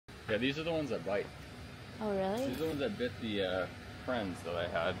Yeah, these are the ones that bite. Oh, really? These are the ones that bit the friends that I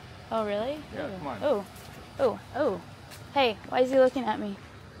had. Oh, really? Yeah, come on. Oh, oh, oh. Hey, why is he looking at me?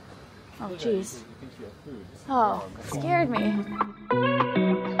 Oh, jeez. Oh, it scared me.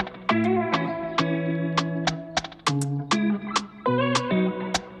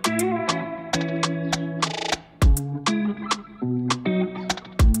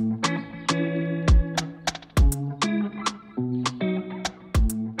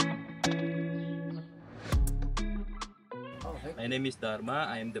 My name is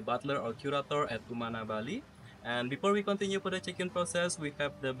Dharma. I am the butler or curator at Umana, Bali. And before we continue for the check-in process, we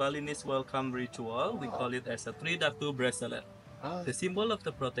have the Balinese welcome ritual. We call it as a 3 Datu bracelet. The symbol of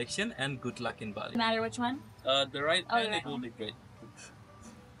the protection and good luck in Bali. No matter which one? The right Oh, hand, the it will be great.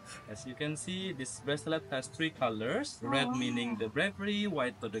 As you can see, this bracelet has 3 colors. Red meaning the bravery,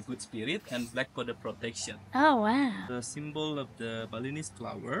 white for the good spirit, and black for the protection. Oh, wow. The symbol of the Balinese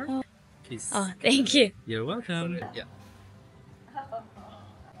flower is... Oh, thank you. You're welcome. Yeah.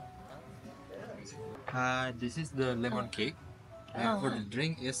 This is the lemon cake. For the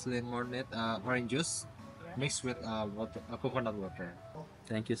drink is lemonade orange juice mixed with coconut water.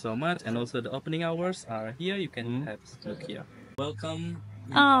 Thank you so much. And also the opening hours are here. You can have a look here. Welcome.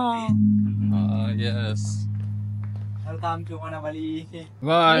 Oh. Yes. Welcome to Umana, Bali.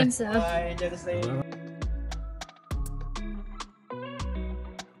 Bye. Thanks, Bye, enjoy the stay.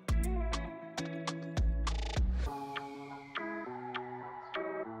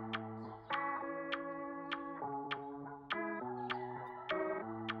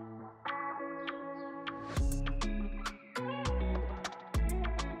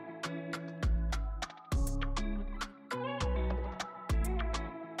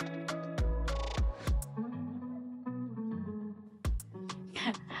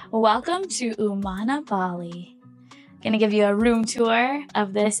 Welcome to Umana, Bali. Gonna give you a room tour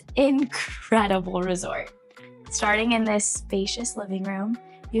of this incredible resort. Starting in this spacious living room,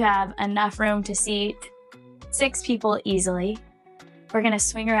 you have enough room to seat 6 people easily. We're gonna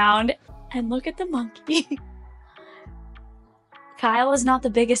swing around and look at the monkey. Kyle is not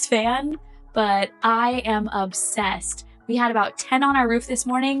the biggest fan, but I am obsessed. We had about 10 on our roof this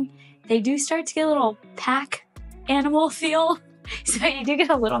morning. They do start to get a little pack animal feel. So you do get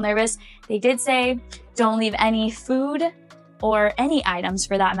a little nervous. They did say don't leave any food or any items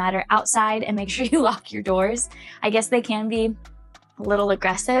for that matter outside and make sure you lock your doors. I guess they can be a little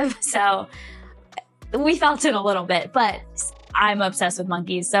aggressive, so we felt it a little bit, but I'm obsessed with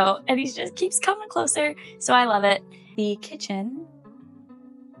monkeys, and he just keeps coming closer, so I love it. The kitchen,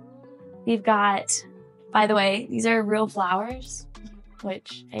 we've got, by the way, these are real flowers,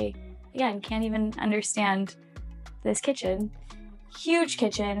 which I, again, can't even understand this kitchen. Huge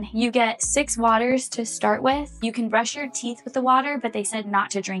kitchen. You get 6 waters to start with. You can brush your teeth with the water, but they said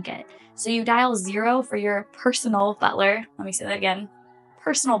not to drink it. So you dial 0 for your personal butler. Let me say that again.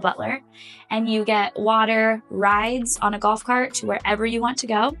 Personal butler. And you get water rides on a golf cart to wherever you want to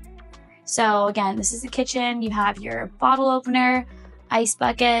go. So again, this is the kitchen. You have your bottle opener, ice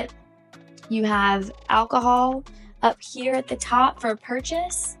bucket. You have alcohol up here at the top for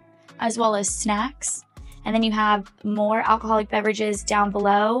purchase, as well as snacks. And then you have more alcoholic beverages down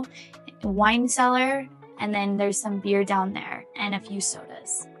below, wine cellar, and then there's some beer down there and a few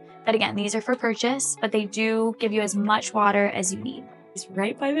sodas. But again, these are for purchase, but they do give you as much water as you need. He's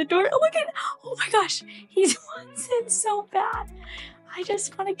right by the door. Oh, look at, oh my gosh, he wants it so bad. I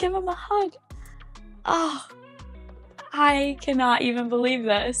just want to give him a hug. Oh, I cannot even believe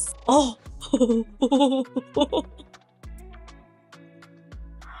this. Oh.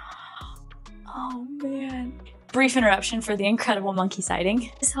 Oh man. Brief interruption for the incredible monkey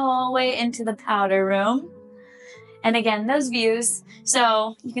sighting. This hallway into the powder room. And again, those views.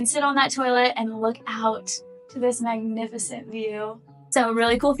 So you can sit on that toilet and look out to this magnificent view. So a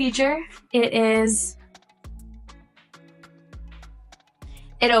really cool feature. It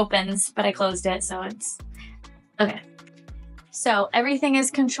opens, but I closed it, so it's, okay. So everything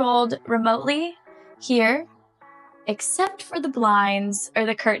is controlled remotely here, except for the blinds or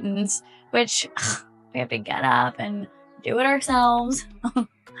the curtains, which we have to get up and do it ourselves.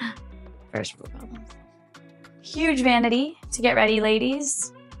 First world problems. Huge vanity to get ready,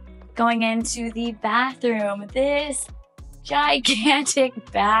 ladies. Going into the bathroom. This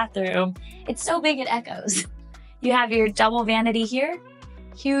gigantic bathroom. It's so big it echoes. You have your double vanity here.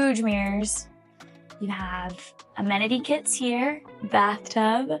 Huge mirrors. You have amenity kits here.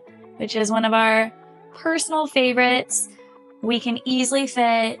 Bathtub, which is one of our personal favorites. We can easily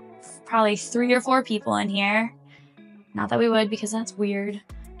fit probably 3 or 4 people in here. Not that we would, because that's weird,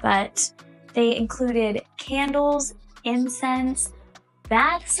 but they included candles, incense,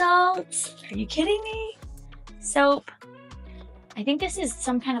 bath salts. Are you kidding me? Soap. I think this is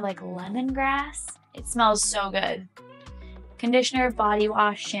some kind of like lemongrass. It smells so good. Conditioner, body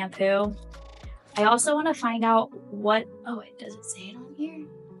wash, shampoo. I also want to find out what, oh, it doesn't say it on here.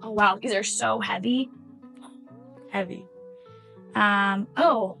 Oh wow, these are so heavy. Heavy.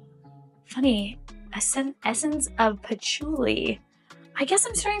 Oh, funny. Essence of patchouli. I guess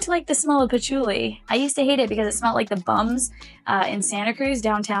I'm starting to like the smell of patchouli. I used to hate it because it smelled like the bums in Santa Cruz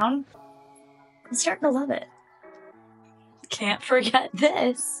downtown. I'm starting to love it. Can't forget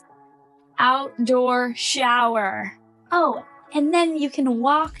this. Outdoor shower. Oh, and then you can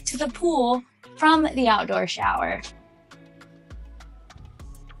walk to the pool from the outdoor shower.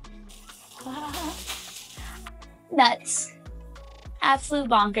 Nuts. Absolute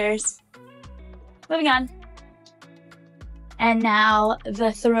bonkers. Moving on. And now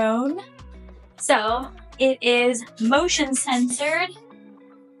the throne. So it is motion censored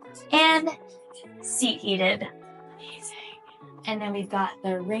and seat heated. Amazing. And then we've got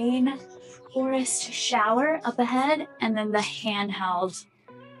the rain forest shower up ahead, and then the handheld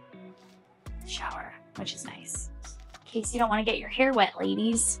shower, which is nice. In case you don't want to get your hair wet,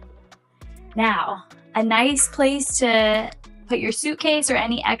 ladies. Now, a nice place to put your suitcase or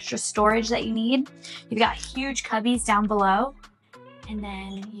any extra storage that you need. You've got huge cubbies down below. And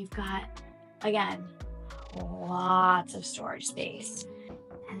then you've got, again, lots of storage space.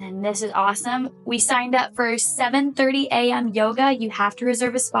 And then this is awesome. We signed up for 7:30 a.m. yoga. You have to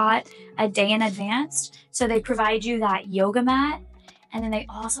reserve a spot a day in advance. So they provide you that yoga mat. And then they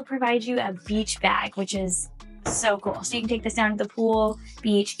also provide you a beach bag, which is so cool. So you can take this down to the pool,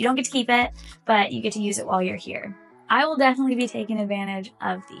 beach. You don't get to keep it, but you get to use it while you're here. I will definitely be taking advantage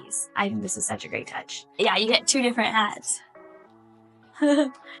of these. I think this is such a great touch. Yeah, you get 2 different hats.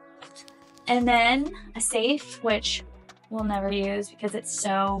 And then a safe, which we'll never use because it's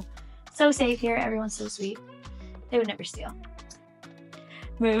so safe here. Everyone's so sweet. They would never steal.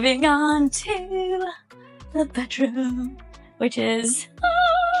 Moving on to the bedroom, which is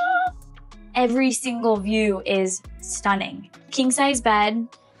every single view is stunning. King size bed.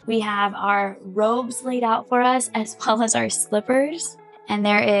 We have our robes laid out for us as well as our slippers. And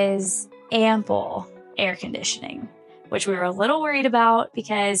there is ample air conditioning, which we were a little worried about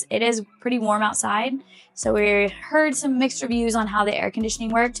because it is pretty warm outside. So we heard some mixed reviews on how the air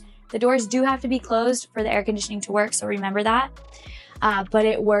conditioning worked. The doors do have to be closed for the air conditioning to work, so remember that. But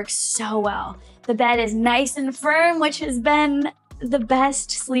it works so well. The bed is nice and firm, which has been the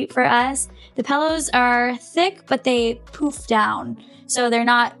best sleep for us. The pillows are thick, but they poof down. So they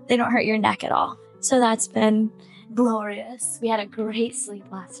don't hurt your neck at all. So that's been glorious. We had a great sleep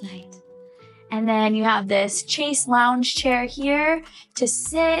last night. And then you have this Chase lounge chair here to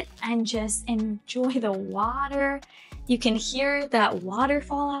sit and just enjoy the water. You can hear that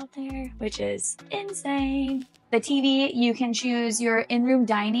waterfall out there, which is insane. The TV, you can choose your in-room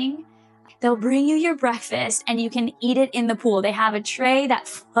dining. They'll bring you your breakfast and you can eat it in the pool. They have a tray that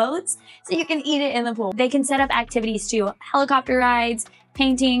floats so you can eat it in the pool. They can set up activities too. Helicopter rides,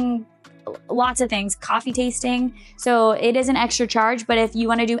 painting, lots of things, coffee tasting. So it is an extra charge, but if you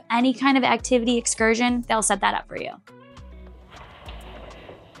want to do any kind of activity excursion, they'll set that up for you.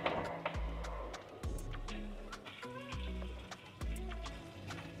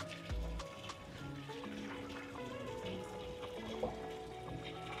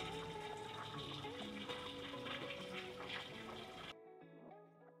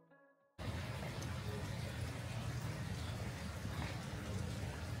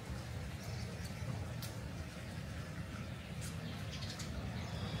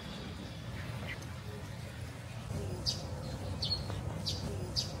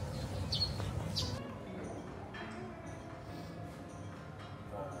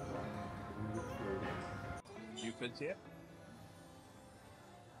 You could see it?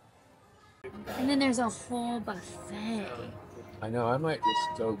 And then there's a whole buffet. I know, I might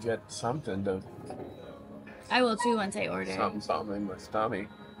just go get something to I will too once I order. something in my stomach.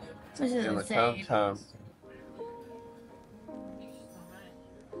 This is In my insane. tum-tum.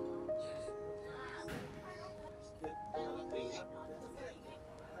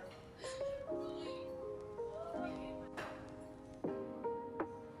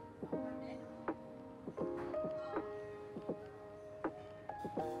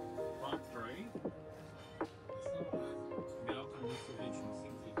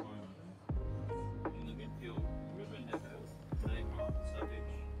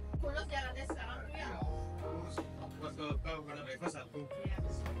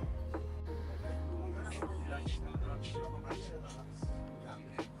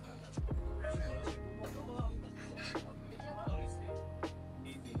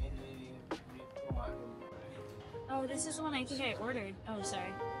 Oh, this is the one I think I ordered. Oh,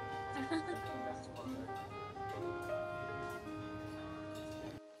 sorry.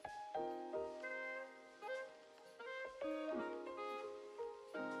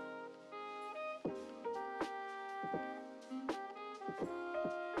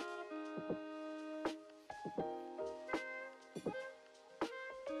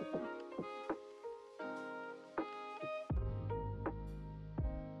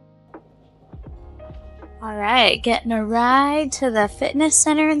 All right, getting a ride to the fitness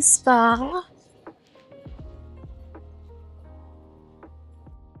center and spa.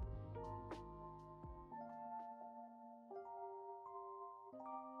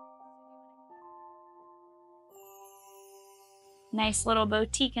 Nice little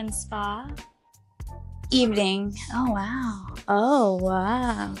boutique and spa. Evening. Oh, wow. Oh,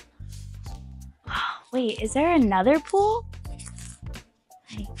 wow. Wait, is there another pool?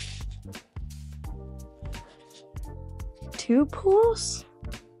 Two pools?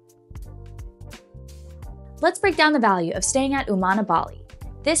 Let's break down the value of staying at Umana Bali.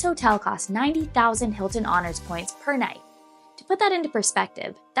 This hotel costs 90,000 Hilton Honors points per night. To put that into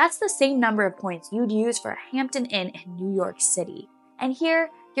perspective, that's the same number of points you'd use for a Hampton Inn in New York City. And here,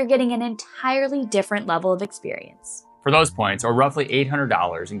 you're getting an entirely different level of experience. For those points, or roughly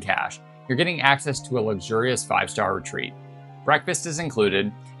 $800 in cash, you're getting access to a luxurious 5-star retreat. Breakfast is included,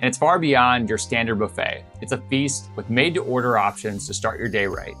 and it's far beyond your standard buffet. It's a feast with made-to-order options to start your day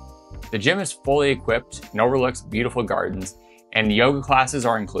right. The gym is fully equipped and overlooks beautiful gardens, and yoga classes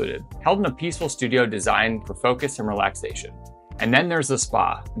are included, held in a peaceful studio designed for focus and relaxation. And then there's the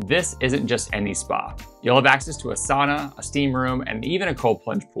spa. This isn't just any spa. You'll have access to a sauna, a steam room, and even a cold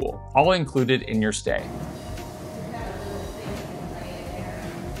plunge pool, all included in your stay.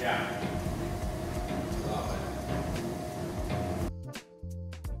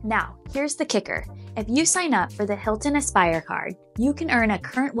 Now, here's the kicker. If you sign up for the Hilton Aspire card, you can earn a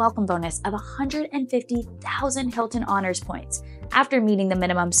current welcome bonus of 150,000 Hilton Honors points after meeting the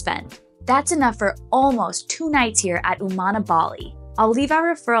minimum spend. That's enough for almost 2 nights here at Umana Bali. I'll leave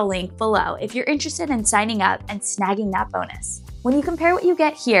our referral link below if you're interested in signing up and snagging that bonus. When you compare what you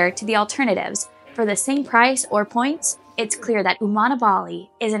get here to the alternatives for the same price or points, it's clear that Umana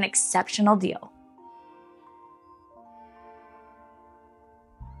Bali is an exceptional deal.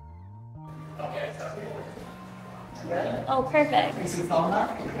 Oh, perfect.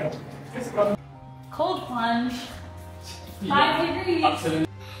 Cold plunge. 5 degrees.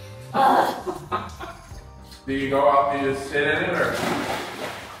 Do you go out and you just sit in it or?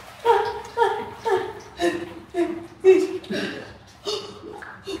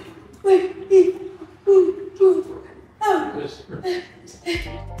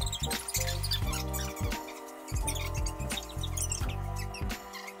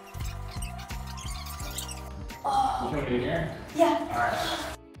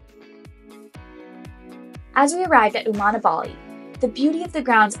 As we arrived at Umana Bali, the beauty of the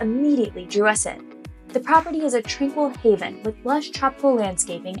grounds immediately drew us in. The property is a tranquil haven with lush tropical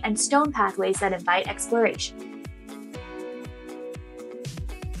landscaping and stone pathways that invite exploration.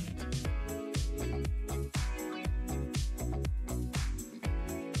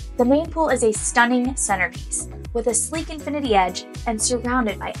 The main pool is a stunning centerpiece, with a sleek infinity edge and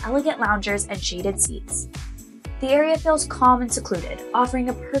surrounded by elegant loungers and shaded seats. The area feels calm and secluded, offering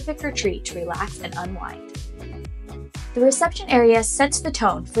a perfect retreat to relax and unwind. The reception area sets the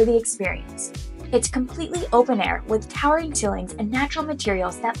tone for the experience. It's completely open air with towering ceilings and natural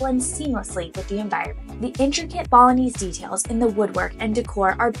materials that blend seamlessly with the environment. The intricate Balinese details in the woodwork and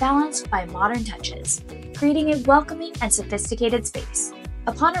decor are balanced by modern touches, creating a welcoming and sophisticated space.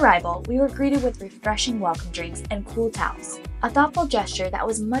 Upon arrival, we were greeted with refreshing welcome drinks and cool towels, a thoughtful gesture that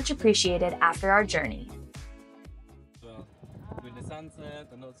was much appreciated after our journey. With the sunset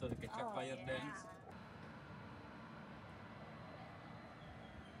and also the campfire dance.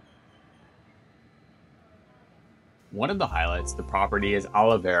 One of the highlights of the property is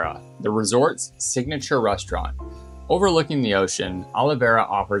Oliverra, the resort's signature restaurant. Overlooking the ocean, Oliverra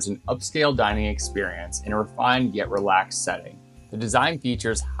offers an upscale dining experience in a refined yet relaxed setting. The design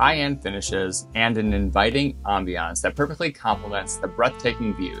features high-end finishes and an inviting ambiance that perfectly complements the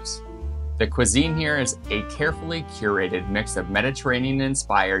breathtaking views. The cuisine here is a carefully curated mix of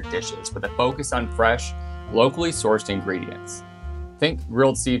Mediterranean-inspired dishes with a focus on fresh, locally sourced ingredients. Think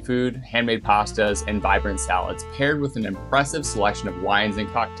grilled seafood, handmade pastas, and vibrant salads, paired with an impressive selection of wines and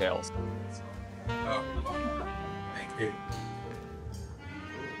cocktails. Oh, thank you.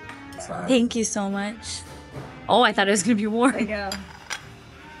 Thank you so much. Oh, I thought it was going to be warm. I know.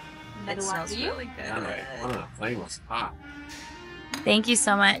 It smells really good. All right, one of the flame was hot. Thank you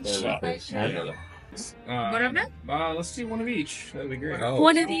so much. Let's do one of each. That'd be great. Oh.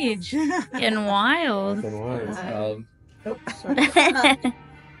 One of each. And wild. Then wine.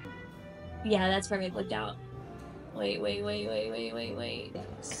 Yeah, that's perfect. Looked out. Wait.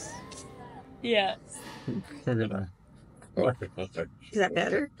 Yeah. We're gonna. Is that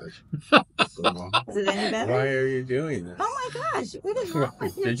better? Is it any better? Why are you doing this? Oh my gosh, what is wrong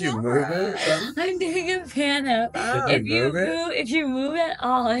with your Did you move camera? it? I'm doing a pano. Oh. Did you move it? If you move at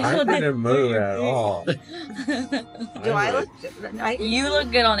all, I didn't move at all. Do I look? You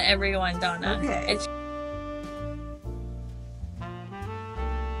look good on everyone, Donna. Okay. It's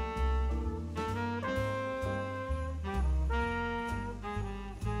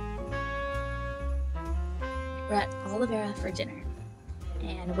We're at Oliverra for dinner,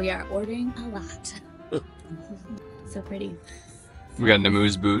 and we are ordering a lot. So pretty. We got an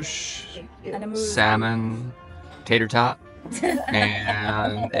amuse-bouche, salmon, tater tot,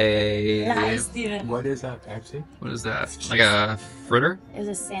 and a... Nice, Steven. What is that, Pepsi? What is that? Like a fritter? It was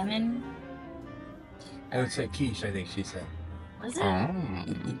a salmon. I would say quiche, I think she said. What is it?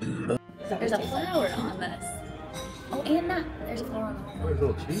 Oh. There's a flower on this. Oh, and that. There's a flower on the There's a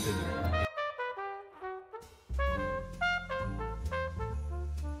little cheese in there.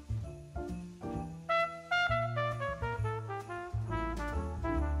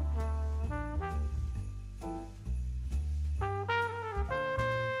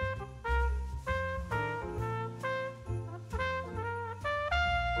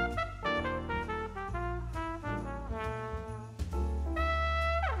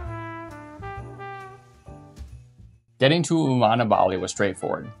 Getting to Umana, Bali was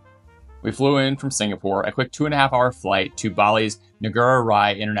straightforward. We flew in from Singapore, a quick 2.5-hour flight to Bali's Negara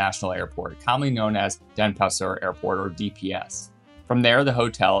Rai International Airport, commonly known as Denpasar Airport or DPS. From there, the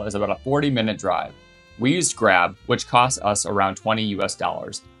hotel is about a 40-minute drive. We used Grab, which cost us around $20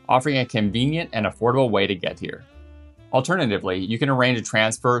 US, offering a convenient and affordable way to get here. Alternatively, you can arrange a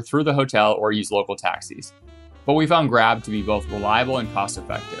transfer through the hotel or use local taxis. But we found Grab to be both reliable and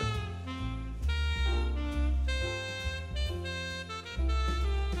cost-effective.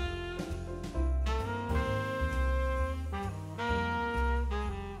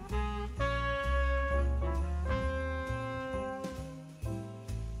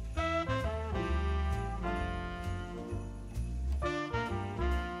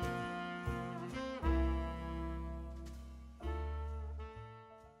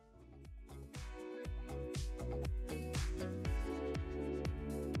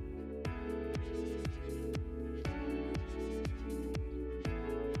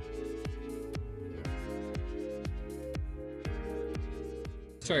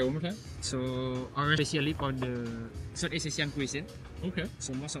 Sorry, one more time? So our specially for the Southeast Asian cuisine. Okay.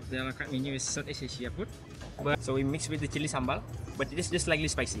 So most of the a la carte menu is Southeast Asia food. But so we mix with the chili sambal, but it is just slightly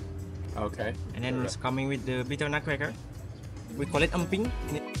spicy. Okay. And then it's coming with the bitter nutcracker. We call it emping.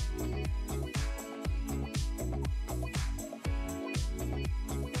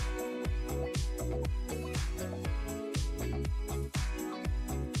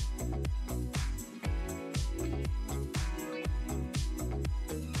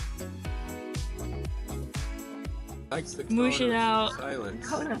 Likes the Moosh cone it of out. silence.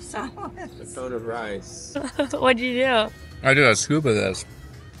 Cone of silence. The cone of rice. What'd you do? I did a scoop of this.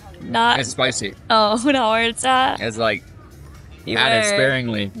 Not. It's spicy. Oh, no, where it's at. It's like, Beware. add it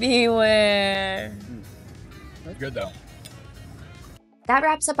sparingly. Beware. That's good though. That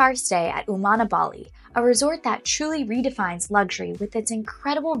wraps up our stay at Umana, Bali, a resort that truly redefines luxury with its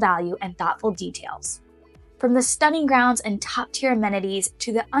incredible value and thoughtful details. From the stunning grounds and top-tier amenities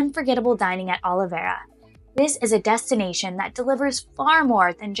to the unforgettable dining at Oliverra, this is a destination that delivers far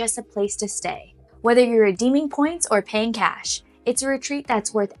more than just a place to stay. Whether you're redeeming points or paying cash, it's a retreat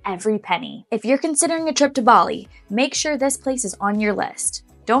that's worth every penny. If you're considering a trip to Bali, make sure this place is on your list.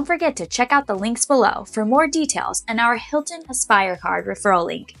 Don't forget to check out the links below for more details and our Hilton Aspire Card referral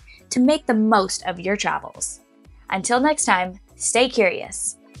link to make the most of your travels. Until next time, stay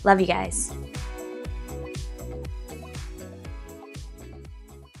curious. Love you guys.